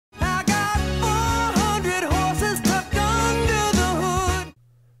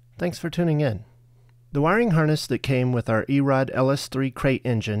Thanks for tuning in. The wiring harness that came with our E-Rod LS3 crate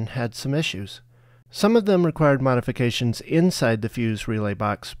engine had some issues. Some of them required modifications inside the fuse relay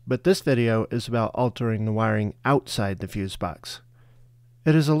box, but this video is about altering the wiring outside the fuse box.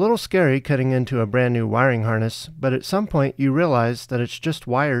 It is a little scary cutting into a brand new wiring harness, but at some point you realize that it's just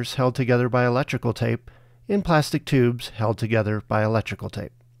wires held together by electrical tape in plastic tubes held together by electrical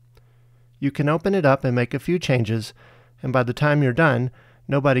tape. You can open it up and make a few changes, and by the time you're done,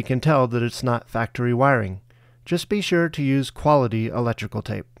 nobody can tell that it's not factory wiring. Just be sure to use quality electrical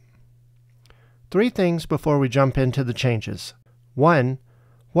tape. 3 things before we jump into the changes. 1.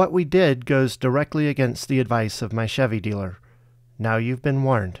 What we did goes directly against the advice of my Chevy dealer. Now you've been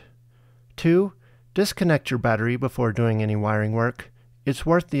warned. 2. Disconnect your battery before doing any wiring work. It's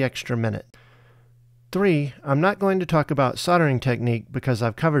worth the extra minute. 3. I'm not going to talk about soldering technique because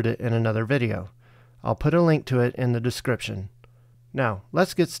I've covered it in another video. I'll put a link to it in the description. Now,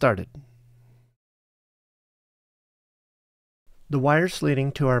 let's get started. The wires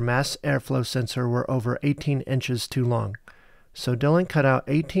leading to our mass airflow sensor were over 18 inches too long, so Dylan cut out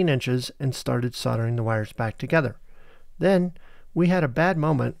 18 inches and started soldering the wires back together. Then, we had a bad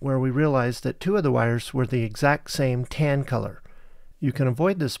moment where we realized that 2 of the wires were the exact same tan color. You can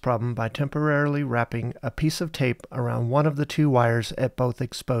avoid this problem by temporarily wrapping a piece of tape around one of the 2 wires at both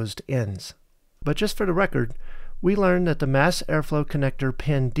exposed ends. But just for the record, we learned that the mass airflow connector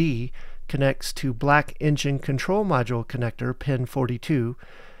pin D connects to black engine control module connector pin 42,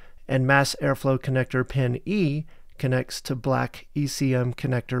 and mass airflow connector pin E connects to black ECM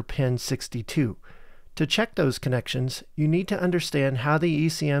connector pin 62. To check those connections, you need to understand how the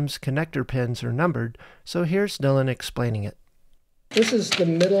ECM's connector pins are numbered, so here's Dylan explaining it. This is the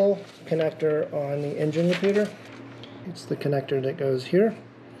middle connector on the engine repeater. It's the connector that goes here.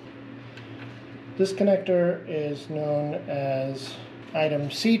 This connector is known as item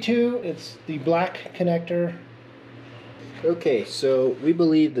C2. It's the black connector. Okay, so we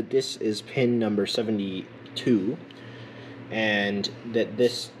believe that this is pin number 72, and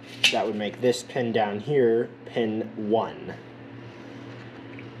that would make this pin down here pin 1.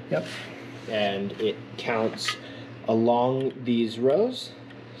 Yep. And it counts along these rows,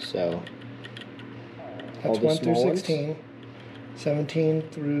 so that's 1 through 16, 17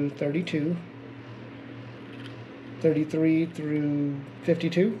 through 32, 33 through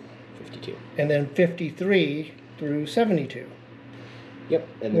 52, and then 53 through 72. Yep,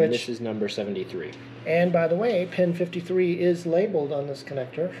 and then this is number 73. And by the way, pin 53 is labeled on this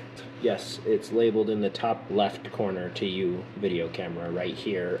connector. Yes, it's labeled in the top left corner to you, video camera, right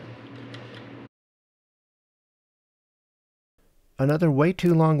here. Another way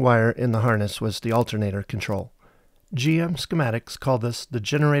too long wire in the harness was the alternator control. GM schematics call this the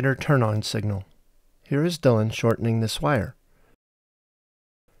generator turn-on signal. Here is Dylan shortening this wire.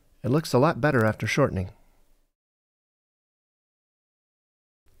 It looks a lot better after shortening.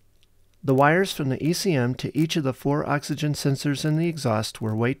 The wires from the ECM to each of the 4 oxygen sensors in the exhaust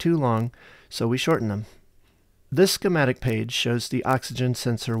were way too long, so we shortened them. This schematic page shows the oxygen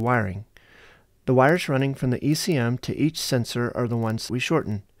sensor wiring. The wires running from the ECM to each sensor are the ones we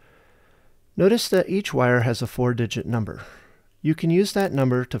shorten. Notice that each wire has a 4-digit number. You can use that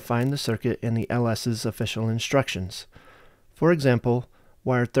number to find the circuit in the LS's official instructions. For example,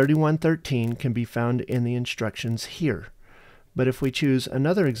 wire 3113 can be found in the instructions here. But if we choose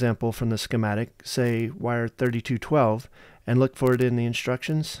another example from the schematic, say wire 3212, and look for it in the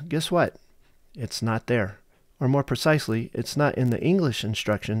instructions, guess what? It's not there. Or more precisely, it's not in the English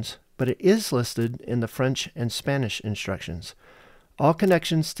instructions, but it is listed in the French and Spanish instructions. All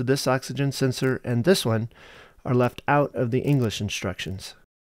connections to this oxygen sensor and this one are left out of the English instructions.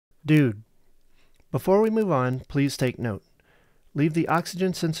 Dude, before we move on, please take note. Leave the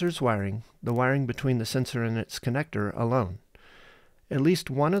oxygen sensor's wiring, the wiring between the sensor and its connector, alone. At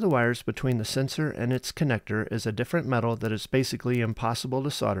least one of the wires between the sensor and its connector is a different metal that is basically impossible to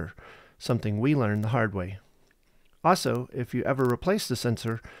solder, something we learned the hard way. Also, if you ever replace the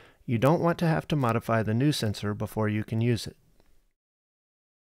sensor, you don't want to have to modify the new sensor before you can use it.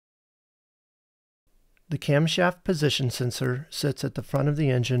 The camshaft position sensor sits at the front of the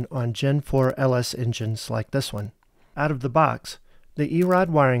engine on Gen 4 LS engines like this one. Out of the box, the E-Rod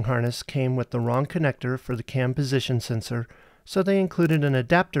wiring harness came with the wrong connector for the cam position sensor, so they included an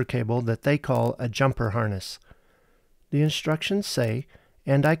adapter cable that they call a jumper harness. The instructions say,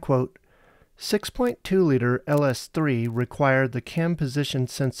 and I quote, 6.2-liter LS3 required the cam position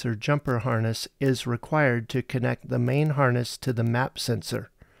sensor jumper harness is required to connect the main harness to the map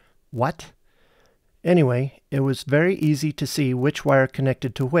sensor. What? Anyway, it was very easy to see which wire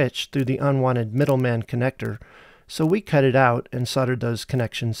connected to which through the unwanted middleman connector, so we cut it out and soldered those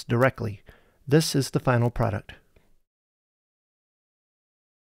connections directly. This is the final product.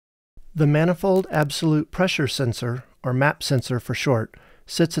 The manifold absolute pressure sensor, or MAP sensor for short,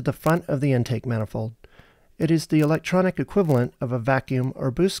 sits at the front of the intake manifold. It is the electronic equivalent of a vacuum or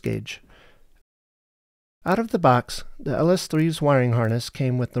boost gauge. Out of the box, the LS3's wiring harness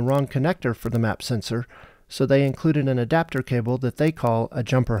came with the wrong connector for the MAP sensor, so they included an adapter cable that they call a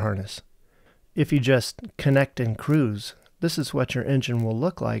jumper harness. If you just connect and cruise, this is what your engine will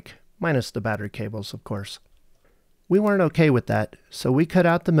look like, minus the battery cables, of course. We weren't okay with that, so we cut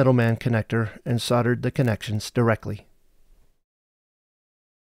out the middleman connector and soldered the connections directly.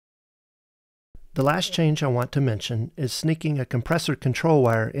 The last change I want to mention is sneaking a compressor control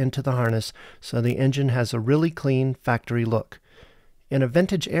wire into the harness so the engine has a really clean factory look. In a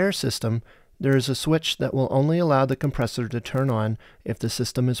vintage air system, there is a switch that will only allow the compressor to turn on if the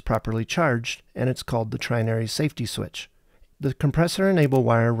system is properly charged, and it's called the trinary safety switch. The compressor enable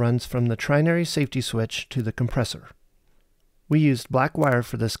wire runs from the trinary safety switch to the compressor. We used black wire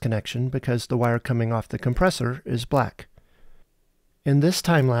for this connection because the wire coming off the compressor is black. In this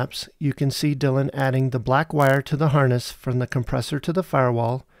time lapse, you can see Dylan adding the black wire to the harness from the compressor to the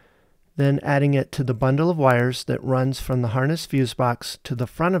firewall, then adding it to the bundle of wires that runs from the harness fuse box to the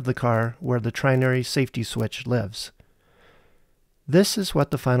front of the car where the trinary safety switch lives. This is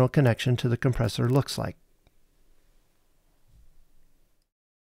what the final connection to the compressor looks like.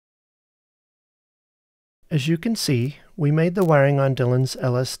 As you can see, we made the wiring on Dylan's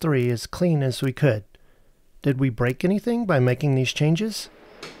LS3 as clean as we could. Did we break anything by making these changes?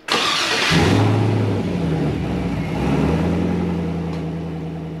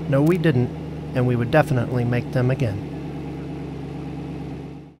 No, we didn't, and we would definitely make them again.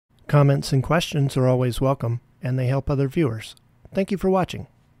 Comments and questions are always welcome, and they help other viewers. Thank you for watching.